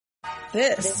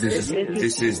This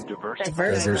is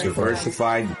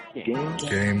Diversified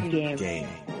Game.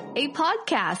 A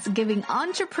podcast giving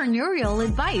entrepreneurial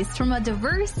advice from a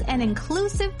diverse and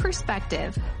inclusive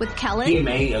perspective with Kellen. He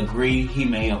may agree, he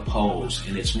may oppose,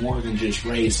 and it's more than just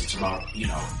race, it's about,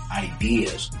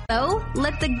 ideas. So,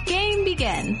 let the game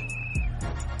begin.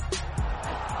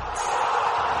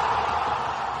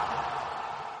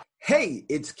 Hey,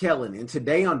 it's Kellen, and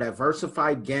today on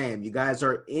Diversified Game, you guys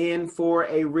are in for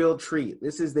a real treat.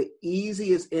 This is the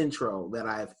easiest intro that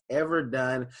I've ever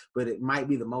done, but it might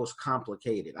be the most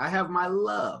complicated. I have my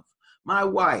love, my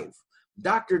wife,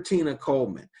 Dr. Tina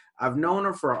Coleman. I've known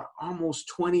her for almost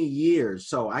 20 years,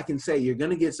 so I can say you're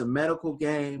going to get some medical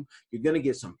game, you're going to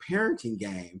get some parenting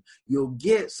game, you'll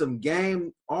get some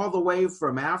game all the way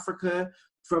from Africa,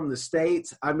 from the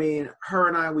States. I mean, her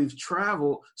and I, we've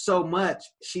traveled so much.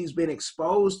 She's been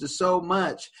exposed to so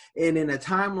much. And in a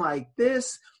time like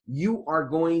this, you are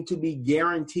going to be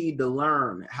guaranteed to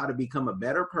learn how to become a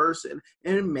better person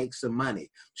and make some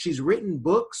money. She's written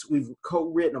books. We've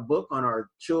co-written a book on our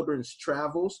children's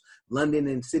travels, London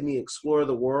and Sydney Explore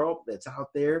the World, that's out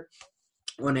there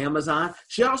on Amazon.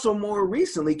 She also more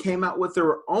recently came out with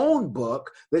her own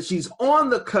book that she's on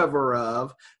the cover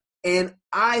of. And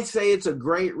I say it's a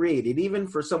great read. And even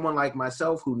for someone like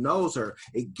myself who knows her,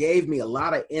 it gave me a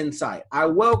lot of insight. I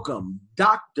welcome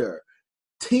Dr.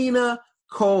 Tina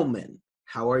Coleman.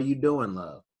 How are you doing,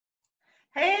 love?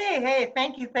 Hey,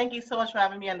 thank you. Thank you so much for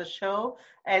having me on the show.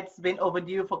 It's been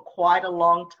overdue for quite a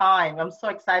long time. I'm so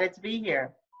excited to be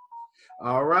here.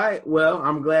 All right. Well,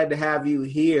 I'm glad to have you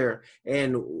here.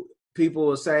 And people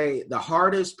will say the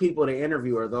hardest people to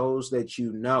interview are those that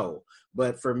you know.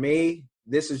 But for me,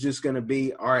 this is just going to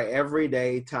be our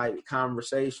everyday type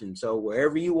conversation. So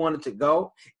wherever you want it to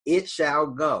go, it shall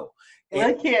go.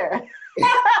 Look here.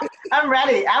 I'm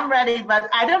ready, but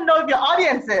I don't know if your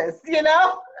audience is,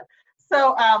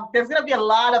 So there's going to be a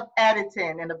lot of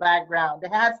editing in the background. There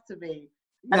has to be.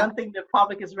 I don't think the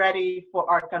public is ready for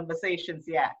our conversations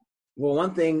yet. Well,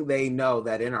 one thing they know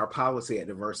that in our policy at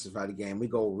Diversified Game, we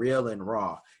go real and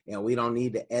raw, and we don't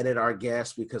need to edit our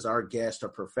guests because our guests are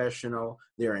professional,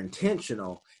 they're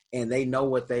intentional, and they know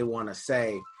what they want to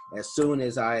say as soon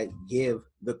as I give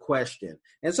the question.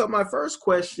 And so my first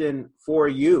question for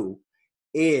you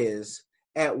is,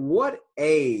 at what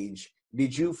age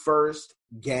did you first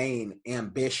gain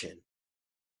ambition?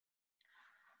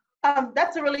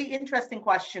 That's a really interesting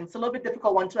question. It's a little bit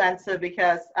difficult one to answer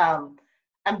because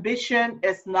ambition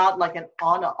is not like an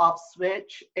on or off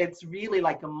switch. It's really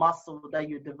like a muscle that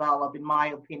you develop, in my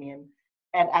opinion.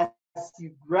 And as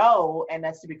you grow and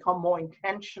as you become more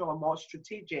intentional and more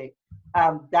strategic,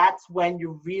 that's when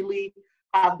you really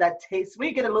have that taste. When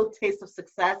you get a little taste of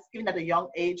success, even at a young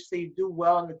age, so you do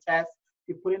well on the test,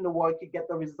 you put in the work, you get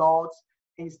the results,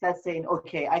 and you start saying,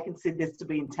 okay, I can see this to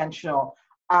be intentional.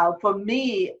 For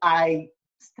me, I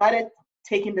started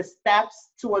taking the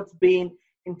steps towards being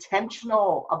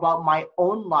intentional about my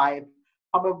own life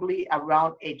probably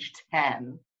around age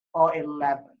 10 or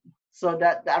 11. So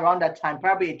that around that time,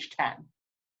 probably age 10.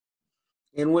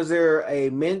 And was there a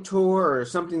mentor or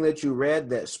something that you read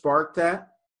that sparked that?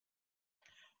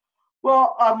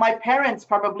 Well, my parents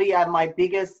probably are my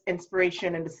biggest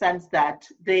inspiration in the sense that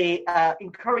they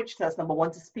encouraged us, number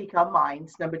one, to speak our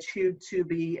minds. Number two, to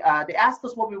be, they asked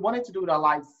us what we wanted to do with our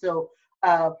lives. So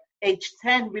age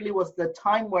 10 really was the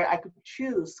time where I could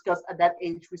choose, because at that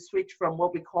age we switched from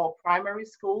what we call primary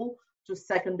school to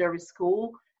secondary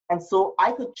school. And so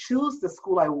I could choose the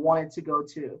school I wanted to go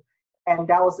to. And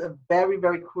that was a very,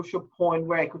 very crucial point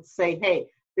where I could say, hey,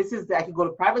 I could go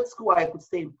to private school, I could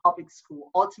stay in public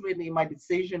school. Ultimately, my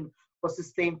decision was to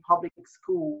stay in public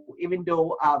school, even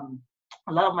though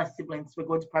a lot of my siblings were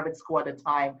going to private school at the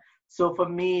time. So for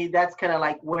me, that's kind of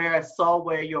like where I saw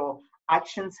where your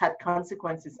actions had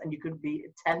consequences and you could be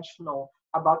intentional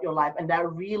about your life. And that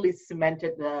really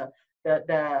cemented the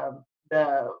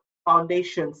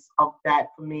foundations of that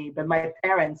for me. But my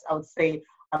parents, I would say,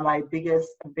 are my biggest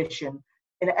ambition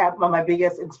and my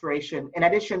biggest inspiration. In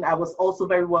addition, I was also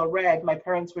very well read. My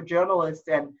parents were journalists,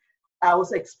 and I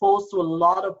was exposed to a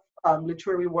lot of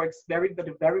literary works at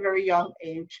a very, very young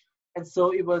age. And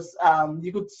so it was, when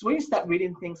you start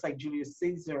reading things like Julius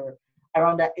Caesar,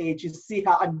 around that age, you see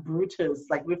how, and Brutus,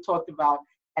 like we've talked about,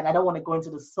 and I don't want to go into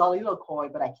the soliloquy,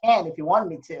 but I can if you want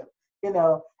me to,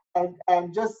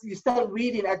 and just you start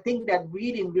reading. I think that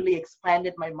reading really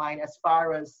expanded my mind as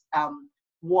far as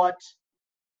what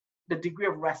the degree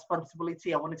of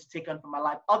responsibility I wanted to take on for my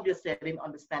life. Obviously, I didn't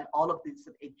understand all of this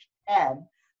at age 10,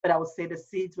 but I would say the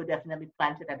seeds were definitely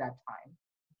planted at that time.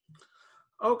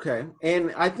 Okay.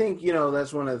 And I think,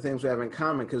 that's one of the things we have in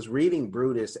common because reading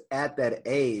Brutus at that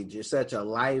age is such a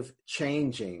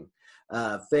life-changing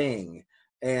thing.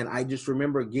 And I just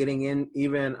remember getting in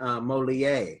even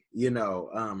Moliere,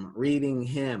 reading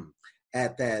him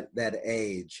at that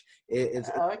age. It's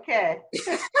okay.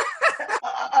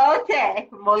 Okay.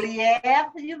 Moliere,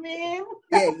 you mean?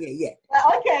 Yeah.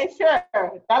 Okay, sure.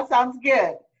 That sounds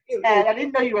good. And I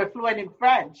didn't know you were fluent in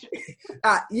French.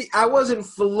 I wasn't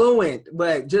fluent,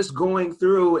 but just going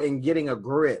through and getting a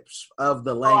grip of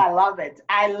the language. Oh,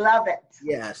 I love it.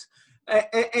 Yes.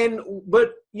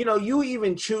 But you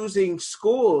even choosing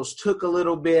schools took a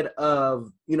little bit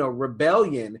of,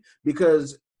 rebellion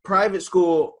because private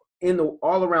school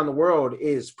all around the world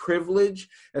is privilege,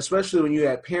 especially when you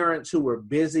had parents who were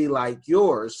busy like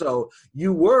yours. So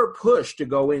you were pushed to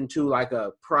go into like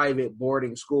a private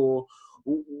boarding school.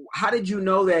 How did you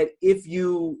know that if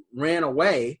you ran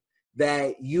away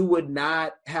that you would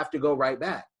not have to go right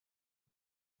back?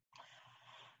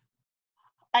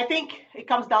 I think it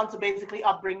comes down to basically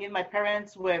upbringing. My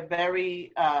parents were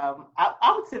very, I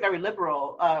would say very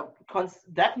liberal,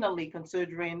 definitely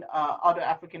considering other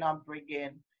African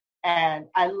upbringing. And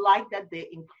I like that they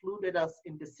included us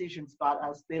in decisions about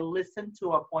us. They listened to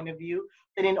our point of view.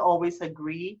 They didn't always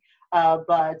agree.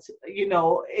 But,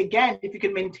 again, if you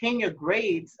can maintain your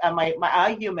grades, my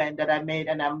argument that I made,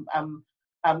 and I'm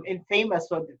infamous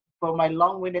for my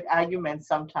long-winded arguments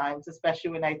sometimes,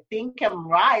 especially when I think I'm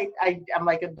right, I'm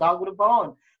like a dog with a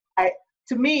bone.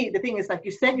 To me, the thing is, like,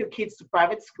 you send your kids to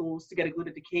private schools to get a good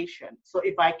education. So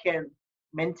if I can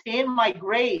maintain my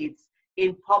grades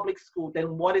in public school,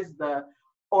 then what is the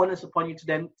onus upon you to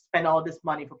then spend all this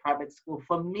money for private school?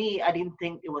 For me, I didn't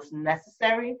think it was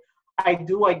necessary. I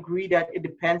do agree that it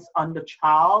depends on the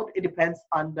child. It depends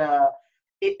on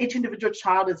each individual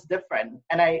child is different.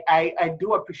 And I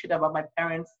do appreciate about my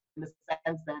parents in the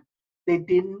sense that they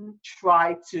didn't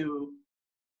try to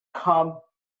have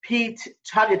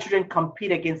their children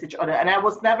compete against each other. And I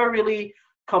was never really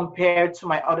compared to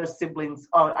my other siblings,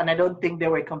 and I don't think they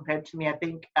were compared to me. I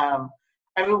think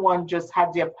everyone just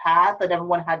had their path, and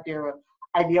everyone had their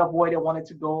idea of where they wanted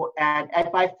to go. And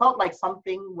if I felt like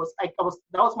something was, that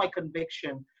was my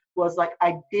conviction, was like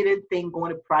I didn't think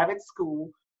going to private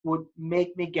school would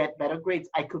make me get better grades.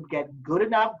 I could get good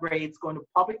enough grades going to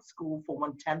public school for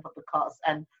 1/10 of the cost.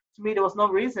 And to me, there was no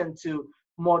reason to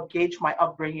mortgage my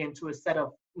upbringing to a set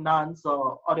of nuns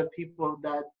or other people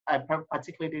that I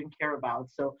particularly didn't care about.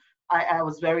 So I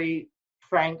was very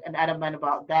frank and adamant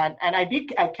about that. And I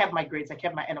kept my grades. I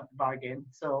kept my end of the bargain.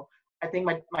 So I think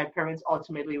my parents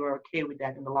ultimately were okay with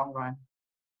that in the long run.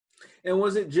 And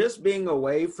was it just being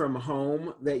away from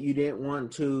home that you didn't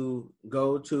want to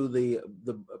go to the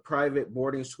private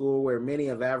boarding school where many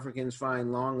of Africans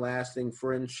find long-lasting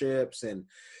friendships and,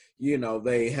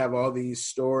 they have all these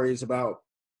stories about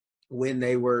when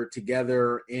they were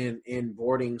together in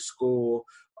boarding school?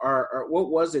 Or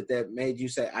what was it that made you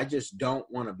say, I just don't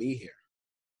want to be here?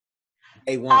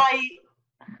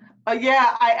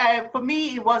 For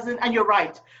me, it wasn't, and you're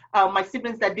right. My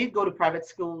siblings that did go to private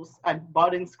schools and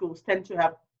boarding schools tend to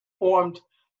have formed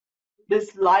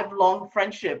this lifelong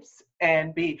friendships.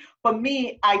 For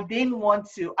me, I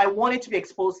wanted to be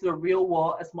exposed to the real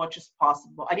world as much as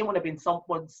possible. I didn't want to be in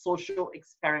someone's social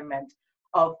experiment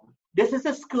of, this is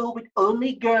a school with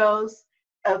only girls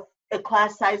of a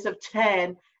class size of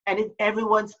 10, and if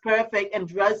everyone's perfect and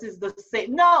dresses the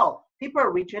same. No. People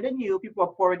are richer than you. People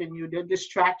are poorer than you. There are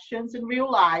distractions in real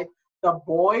life. The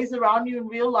boys around you in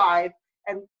real life.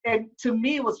 And to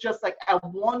me, it was just like I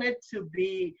didn't want to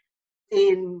be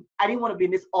in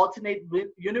this alternate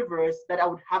universe that I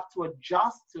would have to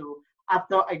adjust to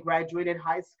after I graduated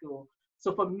high school.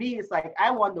 So for me, it's like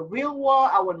I want the real world.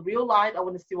 I want real life. I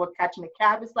want to see what catching a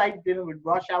cab is like, dealing with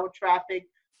rush hour traffic,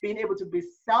 being able to be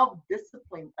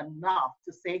self-disciplined enough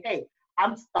to say, hey,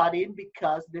 I'm studying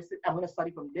because I'm going to study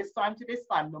from this time to this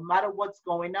time, no matter what's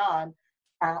going on.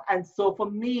 And so for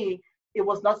me, it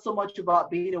was not so much about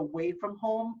being away from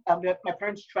home. My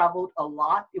parents traveled a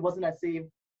lot. It wasn't as if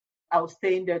I was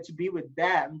staying there to be with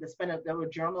them. They were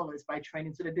journalists by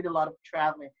training, so they did a lot of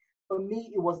traveling. For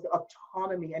me, it was the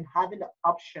autonomy and having the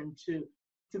option to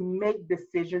make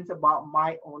decisions about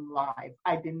my own life.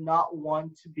 I did not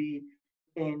want to be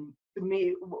to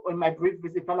me, in my brief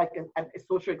visit, it felt like a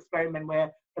social experiment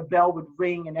where a bell would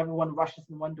ring and everyone rushes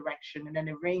in one direction, and then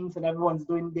it rings and everyone's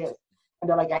doing this. And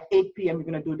they're like, at 8 p.m., we're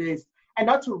going to do this. And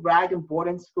not to rag in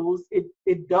boarding schools,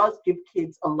 it does give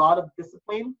kids a lot of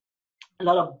discipline, a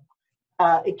lot of,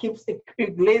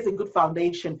 it lays a good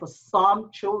foundation for some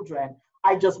children.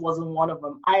 I just wasn't one of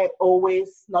them. Not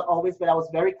always, but I was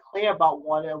very clear about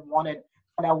what I wanted.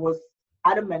 And I was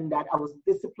adamant that I was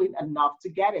disciplined enough to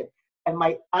get it. And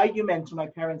my argument to my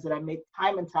parents that I make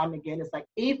time and time again is like,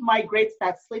 if my grades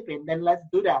start slipping, then let's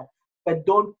do that. But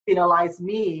don't penalize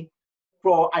me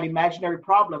for an imaginary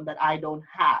problem that I don't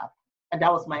have. And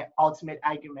that was my ultimate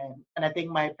argument. And I think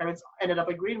my parents ended up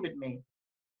agreeing with me.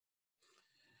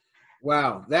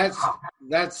 Wow,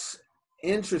 that's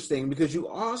interesting, because you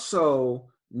also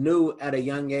knew at a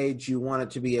young age you wanted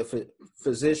to be a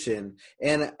physician.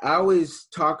 And I always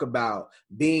talk about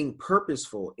being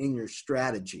purposeful in your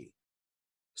strategy.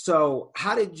 So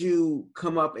how did you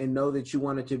come up and know that you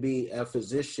wanted to be a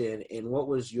physician, and what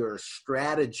was your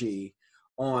strategy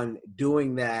on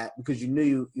doing that? Because you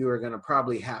knew you were going to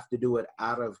probably have to do it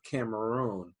out of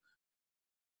Cameroon.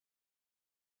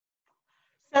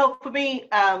 So for me,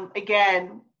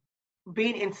 again,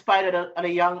 being inspired at a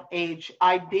young age,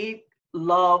 I did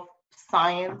love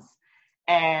science.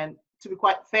 And to be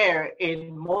quite fair,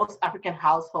 in most African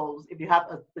households, if you have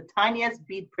the tiniest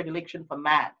bit predilection for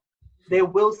math, they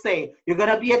will say, you're going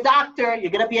to be a doctor,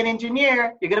 you're going to be an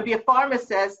engineer, you're going to be a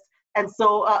pharmacist. And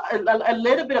so a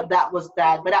little bit of that was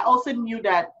that. But I also knew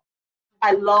that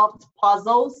I loved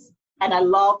puzzles and I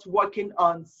loved working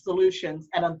on solutions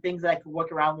and on things that I could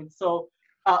work around with. So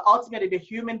ultimately, the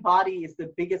human body is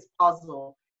the biggest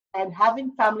puzzle. And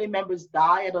having family members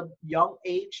die at a young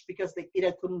age because they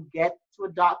either couldn't get to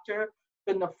a doctor,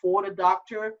 couldn't afford a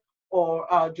doctor, or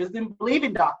just didn't believe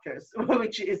in doctors,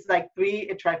 which is like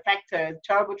a trifecta, a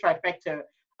terrible trifecta,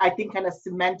 I think kind of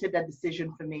cemented that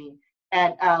decision for me.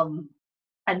 And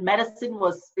medicine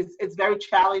it's very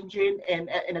challenging in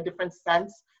a different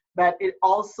sense, but it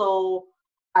also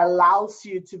allows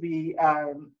you to be,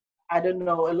 a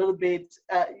little bit,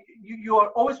 you are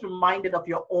always reminded of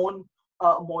your own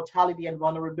mortality and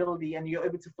vulnerability, and you're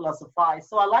able to philosophize.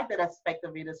 So I like that aspect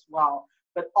of it as well.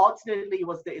 But ultimately, it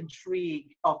was the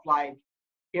intrigue of like,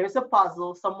 here's a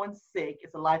puzzle, someone's sick,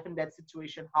 it's a life and death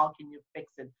situation, how can you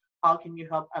fix it? How can you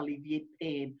help alleviate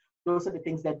pain? Those are the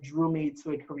things that drew me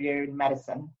to a career in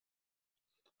medicine.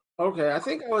 Okay, I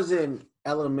think I was in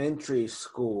elementary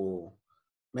school,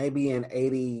 maybe in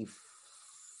 80.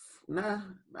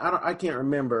 I can't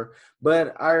remember,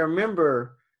 but I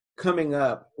remember coming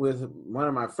up with one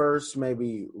of my first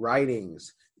maybe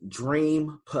writings,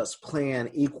 dream plus plan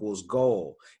equals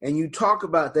goal. And you talk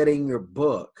about that in your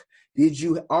book. Did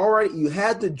you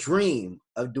had the dream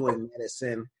of doing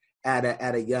medicine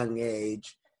at a young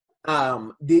age?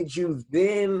 Did you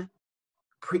then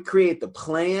create the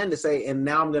plan to say, and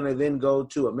now I'm going to then go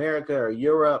to America or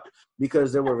Europe,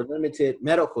 because there were limited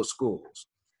medical schools?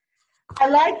 I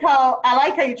like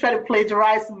how you try to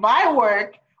plagiarize my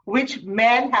work, which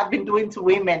men have been doing to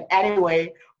women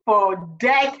anyway for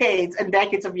decades and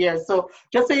decades of years. So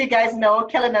just so you guys know,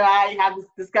 Kellen and I have these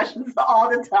discussions all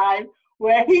the time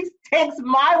where he takes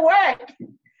my work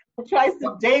and tries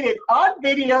to date it on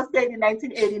video, saying in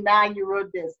 1989 you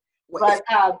wrote this. But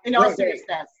in all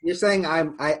seriousness, you're saying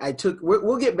I took.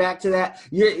 We'll get back to that.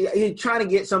 You're trying to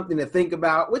get something to think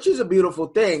about, which is a beautiful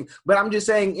thing. But I'm just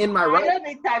saying, in my I don't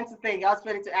need time to think. I was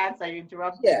ready to answer. You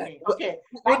interrupted me. Okay,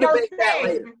 we'll debate that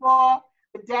later. Before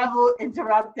the devil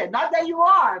interrupted. Not that you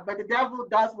are, but the devil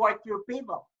does work through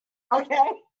people. Okay.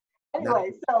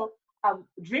 Anyway, so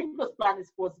dream plus plan is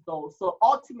supposed to go. So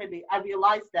ultimately, I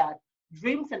realized that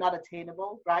dreams are not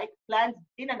attainable, right? Plans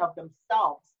in and of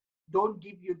themselves don't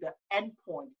give you the end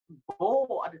point.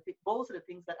 Goals are the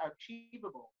things that are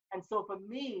achievable. And so for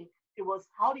me, it was,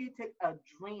 how do you take a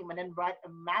dream and then write a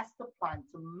master plan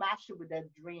to match it with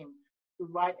that dream, to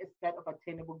write a set of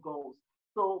attainable goals?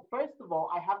 So first of all,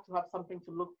 I have to have something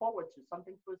to look forward to,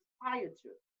 something to aspire to,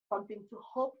 something to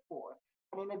hope for.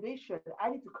 And in addition, I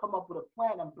need to come up with a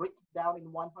plan and break it down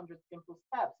in 100 simple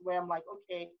steps where I'm like,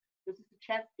 okay, this is a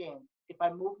chess game. If I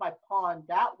move my pawn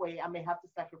that way, I may have to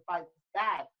sacrifice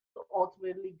that to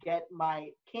ultimately get my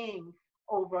king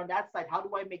over on that side. How do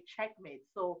I make checkmate?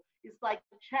 So it's like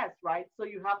chess, right? So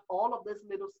you have all of these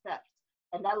little steps.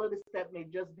 And that little step may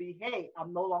just be, hey,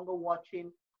 I'm no longer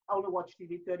I only watch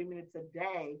TV 30 minutes a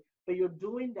day. But you're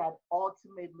doing that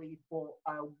ultimately for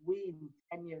a win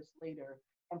 10 years later.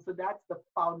 And so that's the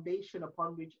foundation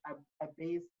upon which I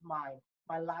based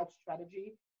my life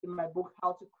strategy. In my book,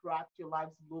 How to Craft Your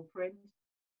Life's Blueprint,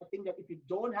 I think that if you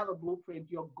don't have a blueprint,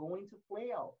 you're going to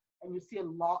fail. And you see a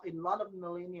lot of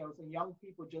millennials and young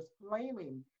people just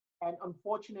flailing. And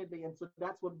unfortunately, and so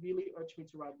that's what really urged me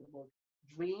to write the book.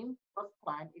 Dream plus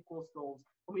plan equals goals.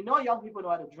 And we know young people know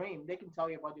how to dream. They can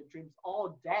tell you about their dreams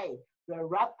all day. Their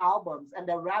rap albums and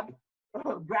their rap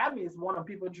Grammys want on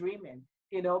people dreaming,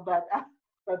 but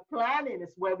planning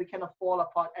is where we kind of fall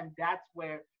apart. And that's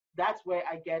where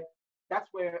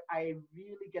I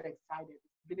really get excited.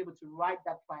 It's being able to write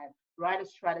that plan, write a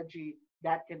strategy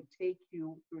that can take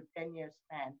you through a 10-year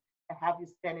span and have you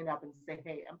standing up and say,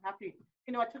 hey, I'm happy.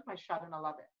 I took my shot and I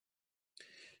love it.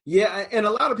 Yeah, and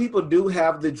a lot of people do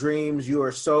have the dreams. You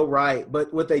are so right.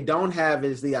 But what they don't have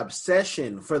is the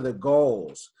obsession for the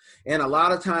goals. And a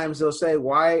lot of times they'll say,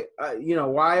 why are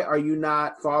you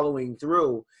not following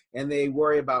through? And they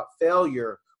worry about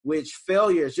failure, which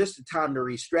failure is just a time to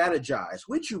re-strategize,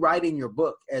 which you write in your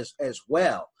book as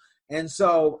well. And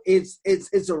so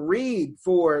it's a read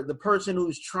for the person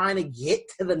who's trying to get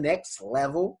to the next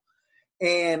level.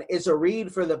 And it's a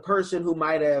read for the person who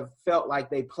might have felt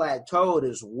like they plateaued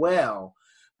as well.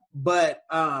 But,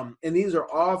 and these are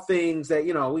all things that,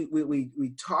 we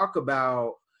talk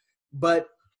about. But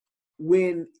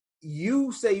when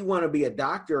you say you want to be a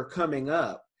doctor coming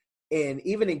up, and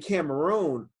even in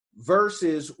Cameroon,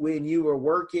 versus when you were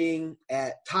working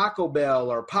at Taco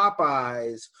Bell or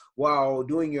Popeyes while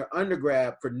doing your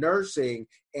undergrad for nursing,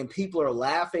 and people are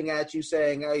laughing at you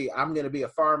saying, hey, I'm going to be a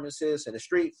pharmacist and a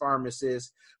street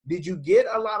pharmacist. Did you get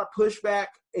a lot of pushback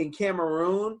in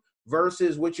Cameroon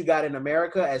versus what you got in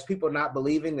America as people not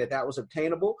believing that was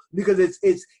obtainable? Because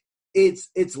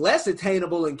it's less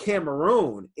attainable in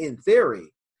Cameroon in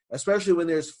theory, especially when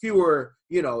there's fewer,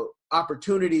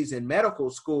 opportunities in medical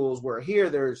schools, where here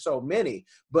there's so many.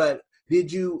 But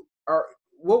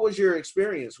what was your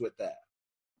experience with that?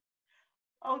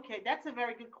 Okay, that's a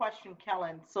very good question,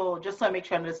 Kellen. So just so I make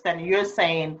sure I understand, you're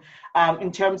saying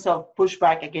in terms of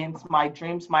pushback against my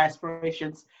dreams, my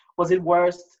aspirations, was it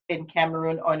worse in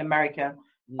Cameroon or in America?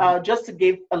 Mm-hmm. Just to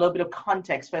give a little bit of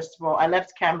context, first of all, I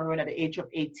left Cameroon at the age of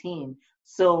 18.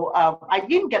 So I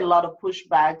didn't get a lot of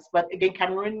pushbacks, but again,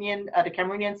 the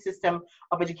Cameroonian system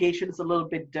of education is a little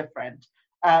bit different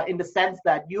in the sense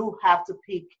that you have to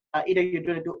pick either you're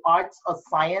going to do arts or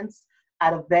science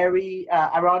at a very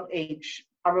around age,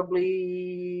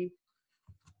 probably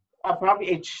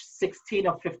age 16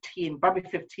 or 15, probably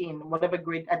 15, whatever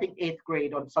grade, I think 8th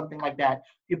grade or something like that.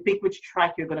 You pick which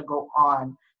track you're going to go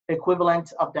on. The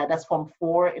equivalent of that's Form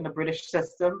 4 in the British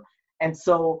system. And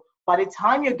so by the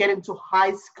time you get into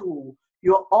high school,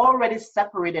 you're already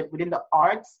separated within the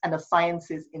arts and the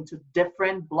sciences into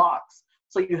different blocks.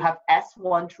 So you have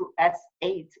S1 through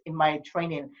S8 in my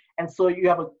training. And so you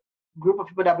have a group of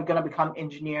people that are going to become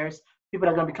engineers, people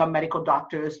that are going to become medical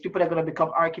doctors, people that are going to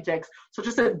become architects. So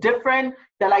just they're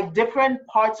like different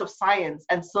parts of science.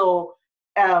 And so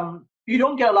you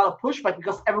don't get a lot of pushback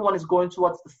because everyone is going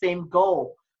towards the same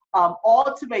goal.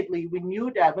 Ultimately, we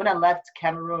knew that when I left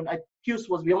Cameroon,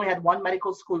 we only had one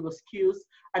medical school, it was CUSE,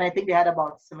 and I think they had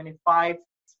about 75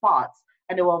 spots,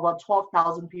 and there were about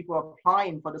 12,000 people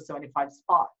applying for the 75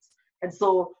 spots. And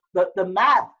so the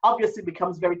math obviously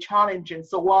becomes very challenging.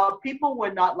 So while people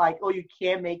were not like, oh, you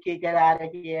can't make it, get out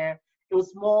of here, it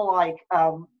was more like,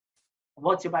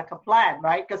 what's your backup plan,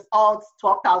 right? Because all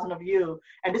 12,000 of you,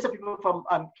 and these are people from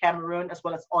Cameroon as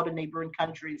well as other neighboring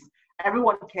countries,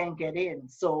 everyone can get in.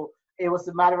 So it was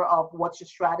a matter of what's your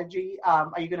strategy?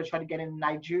 Are you going to try to get in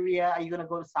Nigeria? Are you going to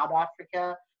go to South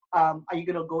Africa? Are you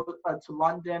going to go to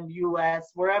London,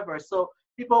 US, wherever? So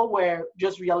people were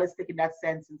just realistic in that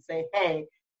sense and say, hey,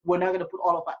 we're not going to put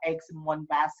all of our eggs in one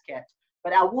basket.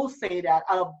 But I will say that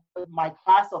out of my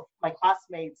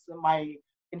classmates,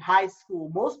 in high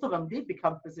school, most of them did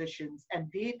become physicians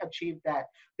and did achieve that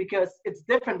because it's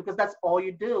different because that's all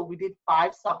you do. We did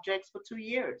 5 subjects for 2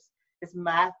 years. It's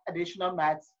math, additional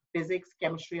maths, physics,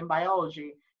 chemistry, and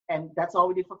biology. And that's all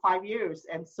we did for 5 years.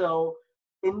 And so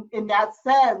in that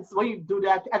sense, when you do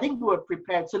that, I think we were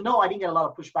prepared. So no, I didn't get a lot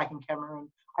of pushback in Cameroon.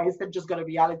 I instead just got a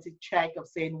reality check of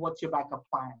saying, what's your backup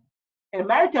plan? In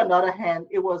America, on the other hand,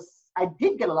 I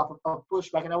did get a lot of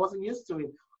pushback and I wasn't used to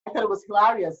it. I thought it was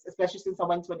hilarious, especially since I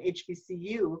went to an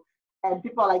HBCU and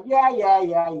people are like, yeah.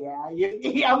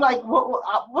 I'm like,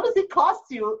 what does it cost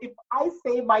you if I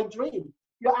say my dream?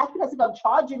 You're acting as if I'm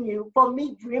charging you for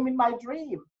me dreaming my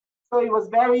dream. So it was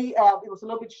it was a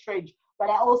little bit strange. But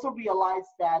I also realized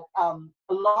that a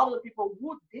lot of the people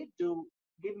who did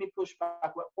give me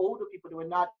pushback were older people. They were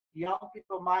not young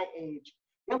people my age.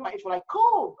 Young my age were like,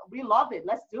 cool, we love it,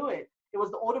 let's do it. It was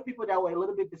the older people that were a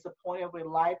little bit disappointed with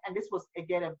life. And this was,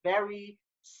 again, a very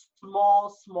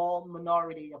small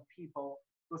minority of people.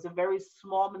 It was a very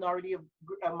small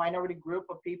minority group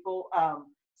of people.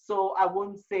 So I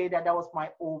wouldn't say that was my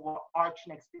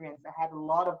overarching experience. I had a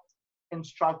lot of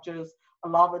instructors, a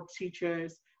lot of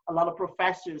teachers, a lot of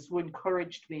professors who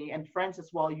encouraged me, and friends as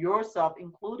well, yourself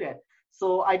included.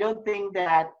 So I don't think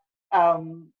that,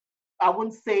 I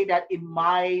wouldn't say that in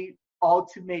my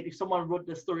ultimate, if someone wrote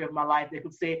the story of my life, they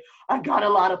could say, I got a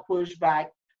lot of pushback.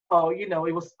 oh,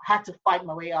 had to fight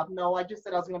my way up. No, I just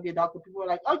said I was going to be a doctor. People were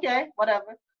like, okay,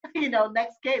 whatever.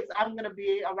 Next case, I'm going to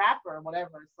be a rapper or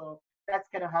whatever. So that's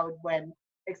kind of how it went,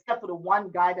 except for the one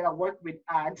guy that I worked with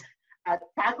at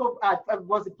Taco,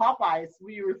 was it Popeyes,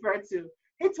 we referred to.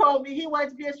 He told me he wanted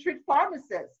to be a street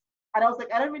pharmacist. And I was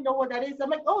like, I don't even know what that is. I'm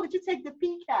like, oh, did you take the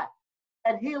PCAT?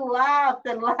 And he laughed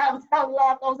and laughed and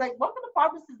laughed. I was like, what kind of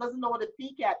pharmacist doesn't know what a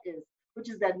PCAT is, which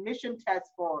is the admission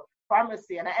test for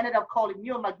pharmacy? And I ended up calling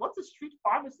you. I'm like, what's a street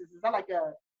pharmacist? Is that like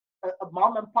a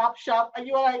mom and pop shop? And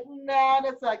you were like, nah,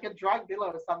 that's like a drug dealer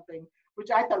or something,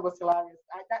 which I thought was hilarious.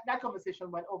 That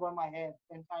conversation went over my head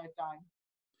the entire time.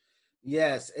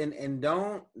 Yes, and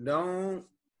don't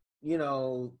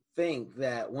think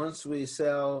that once we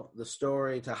sell the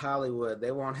story to Hollywood,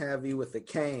 they won't have you with the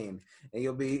cane, and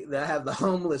they'll have the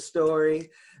homeless story,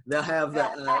 they'll have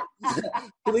the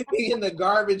sleeping in the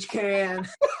garbage can.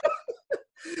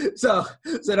 so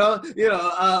don't,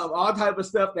 all type of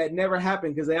stuff that never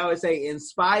happened, because they always say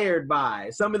inspired by.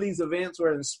 Some of these events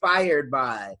were inspired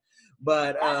by,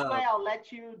 but that's why I'll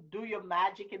let you do your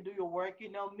magic and do your work.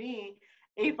 Me,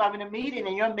 if I'm in a meeting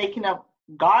and you're making up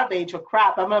garbage or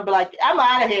crap, I'm gonna be like, I'm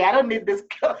out of here. I don't need this.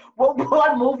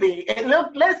 What movie? And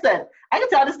look, listen, I can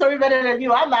tell the story better than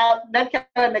you. I'm out. That kind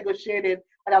of negotiated,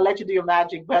 and I'll let you do your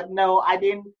magic. But no, I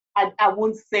didn't. I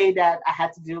wouldn't say that I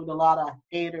had to deal with a lot of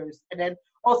haters. And then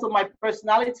also my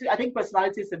personality. I think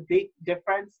personality is a big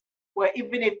difference. Where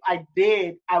even if I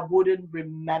did, I wouldn't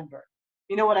remember.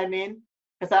 You know what I mean?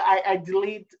 Because I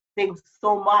delete things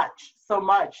so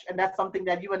much, and that's something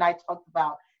that you and I talked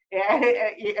about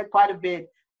quite a bit.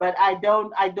 But I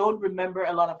don't remember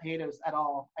a lot of haters at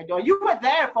all. I don't. You were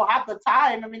there for half the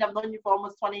time. I mean, I've known you for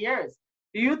almost 20 years.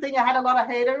 Do you think I had a lot of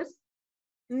haters?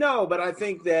 No, but I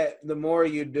think that the more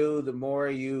you do, the more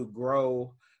you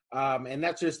grow. And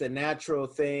that's just a natural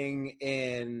thing.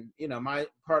 And, my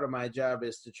part of my job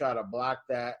is to try to block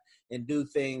that and do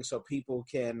things so people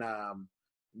can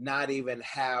not even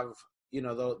have,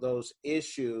 those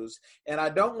issues. And I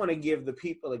don't want to give the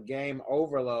people a game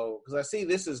overload, because I see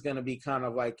this is going to be kind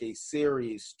of like a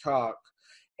series talk.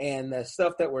 And the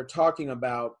stuff that we're talking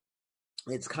about,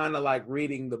 it's kind of like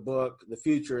reading the book, The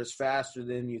Future is Faster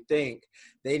Than You Think.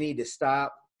 They need to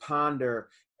stop, ponder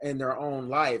in their own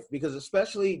life, because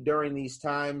especially during these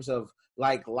times of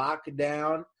like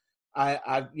lockdown,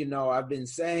 I've been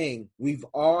saying we've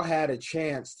all had a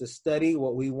chance to study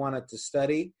what we wanted to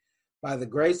study. By the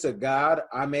grace of God,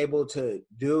 I'm able to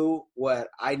do what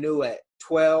I knew at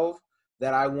 12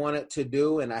 that I wanted to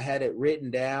do, and I had it written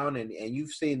down, and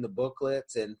you've seen the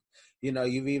booklets, and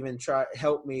you've even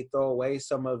helped me throw away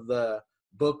some of the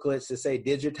booklets to say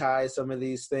digitize some of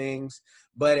these things,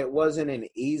 but it wasn't an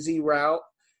easy route,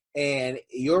 and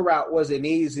your route wasn't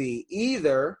easy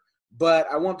either. But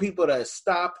I want people to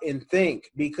stop and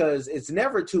think, because it's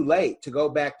never too late to go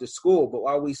back to school. But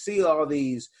while we see all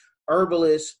these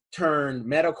herbalists turned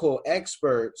medical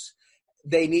experts,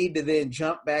 they need to then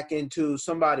jump back into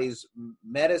somebody's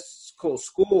medical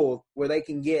school where they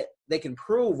can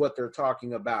prove what they're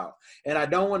talking about. And I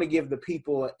don't want to give the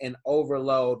people an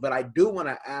overload, but I do want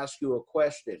to ask you a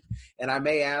question, and I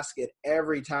may ask it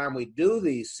every time we do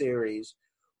these series.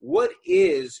 What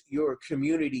is your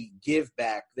community give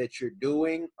back that you're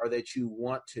doing or that you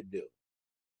want to do?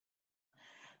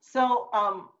 So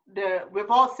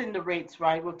we've all seen the rates,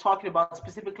 right? We're talking about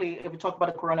specifically, if we talk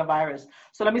about the coronavirus.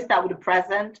 So let me start with the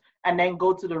present and then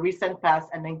go to the recent past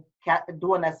and then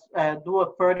do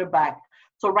a further back.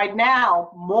 So right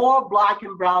now, more Black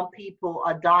and brown people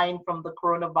are dying from the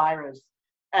coronavirus.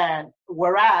 And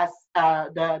whereas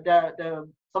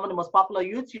some of the most popular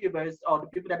YouTubers or the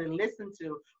people that they listen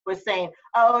to were saying,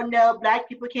 oh no, Black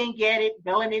people can't get it.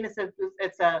 Melanin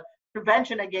it's a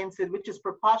prevention against it, which is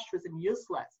preposterous and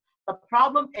useless. The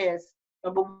problem is,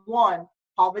 number one,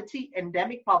 poverty,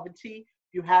 endemic poverty.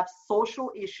 You have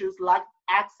social issues like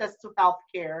access to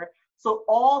healthcare. So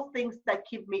all things that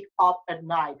keep me up at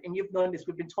night. And you've known this.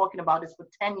 We've been talking about this for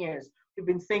 10 years. We've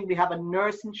been saying we have a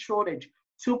nursing shortage,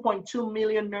 2.2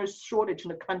 million nurse shortage in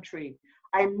the country.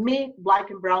 I meet Black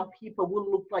and brown people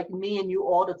who look like me and you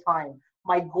all the time.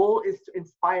 My goal is to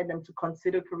inspire them to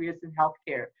consider careers in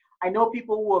healthcare. I know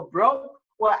people who are broke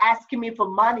who are asking me for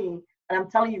money, and I'm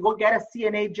telling you, go get a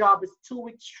CNA job. It's 2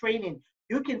 weeks training.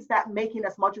 You can start making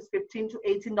as much as $15 to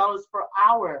 $18 per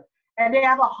hour. And they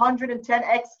have 110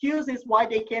 excuses why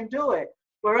they can't do it.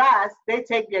 Whereas they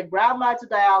take their grandma to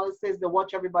dialysis, they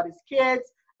watch everybody's kids.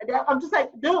 And I'm just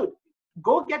like, dude,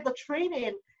 go get the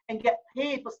training and get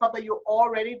paid for stuff that you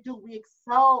already do. We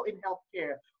excel in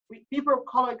healthcare. People of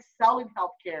color excel in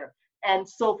healthcare. And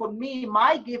so for me,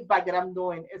 my give back that I'm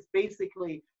doing is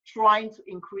basically trying to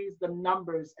increase the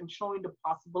numbers and showing the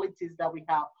possibilities that we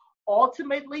have.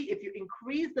 Ultimately, if you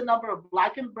increase the number of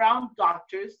Black and brown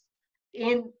doctors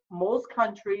in most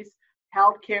countries,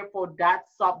 healthcare for that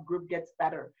subgroup gets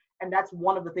better. And that's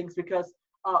one of the things, because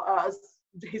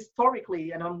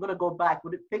historically, and I'm going to go back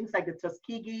with things like the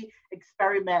Tuskegee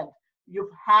experiment,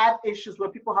 you've had issues where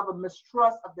people have a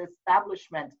mistrust of the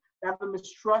establishment, they have a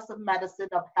mistrust of medicine,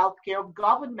 of healthcare, of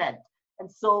government.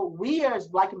 And so we as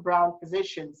Black and brown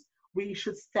physicians, we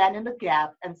should stand in the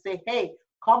gap and say, hey,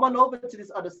 come on over to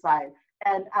this other side.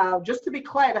 And just to be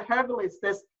clear, the herbalists,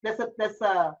 there's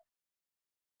a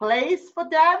place for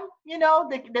them. You know,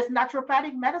 there's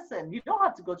naturopathic medicine. You don't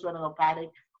have to go to an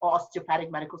allopathic or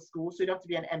osteopathic medical school, so you don't have to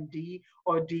be an MD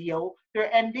or a DO. There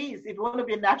are MDs. If you want to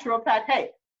be a naturopath,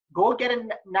 hey, go get a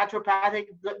naturopathic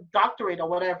doctorate or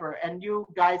whatever, and you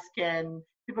guys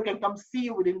people can come see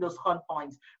you within those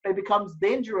confines. But it becomes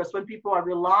dangerous when people are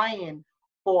relying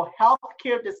for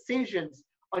healthcare decisions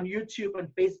on YouTube and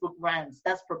Facebook rants.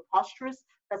 That's preposterous.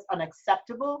 That's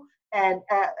unacceptable. And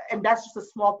that's just a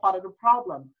small part of the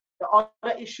problem. The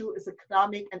other issue is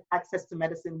economic and access to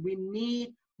medicine. We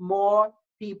need more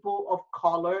people of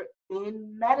color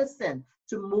in medicine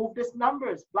to move these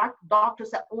numbers. Black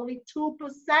doctors are only 2%.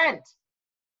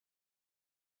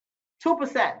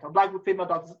 2% of Black and female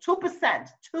doctors,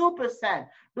 2%.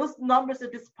 Those numbers are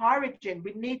disparaging.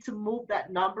 We need to move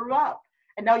that number up.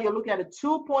 And now you're looking at a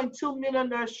 2.2 million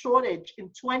nurse shortage in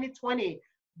 2020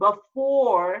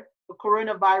 before the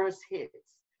coronavirus hits.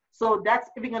 So that's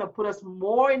even going to put us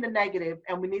more in the negative,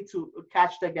 and we need to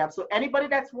catch the gap. So anybody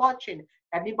that's watching,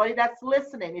 anybody that's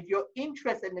listening, if you're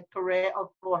interested in the career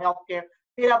for healthcare,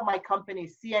 hit up my company,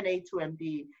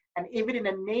 CNA2MD. And even in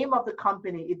the name of the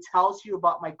company, it tells you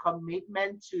about my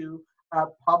commitment to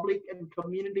public and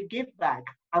community give back.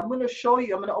 I'm going to show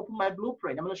you, I'm going to open my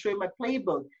blueprint. I'm going to show you my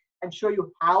playbook and show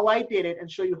you how I did it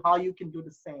and show you how you can do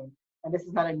the same. And this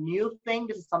is not a new thing.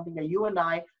 This is something that you and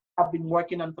I have been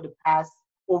working on for the past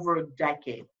over a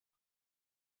decade.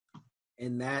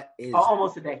 And that is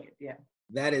almost a decade, yeah.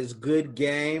 That is good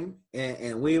game.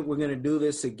 And we're going to do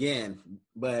this again.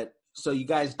 But so you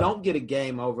guys don't get a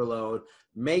game overload,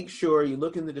 make sure you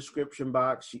look in the description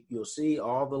box. You'll see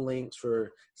all the links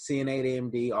for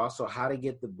CNA2MD, also how to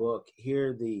get the book,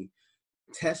 hear the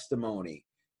testimony,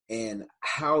 and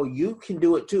how you can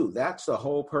do it too. That's the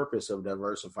whole purpose of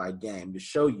Diversified Game, to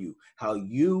show you how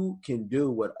you can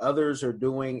do what others are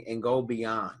doing and go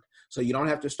beyond. So you don't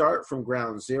have to start from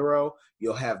ground zero.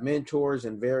 You'll have mentors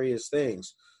and various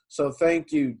things. So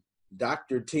thank you,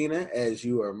 Dr. Tina, as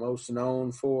you are most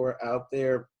known for out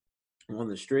there on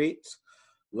the streets.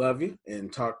 Love you,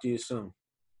 and talk to you soon.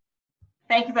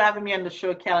 Thank you for having me on the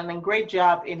show, Kellen, and great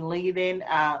job in leading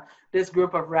this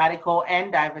group of radical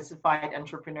and diversified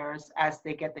entrepreneurs as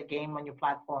they get the game on your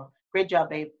platform. Great job,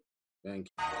 babe. Thank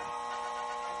you.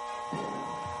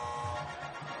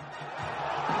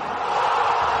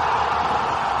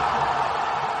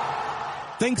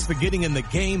 Thanks for getting in the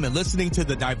game and listening to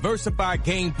the Diversified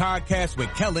Game podcast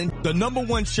with Kellen, the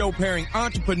 #1 show pairing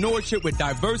entrepreneurship with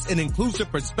diverse and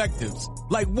inclusive perspectives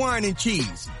like wine and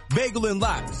cheese, bagel and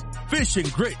lox, fish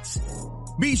and grits.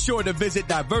 Be sure to visit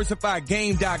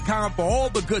diversifiedgame.com for all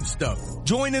the good stuff.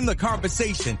 Join in the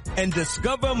conversation and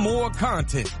discover more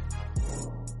content.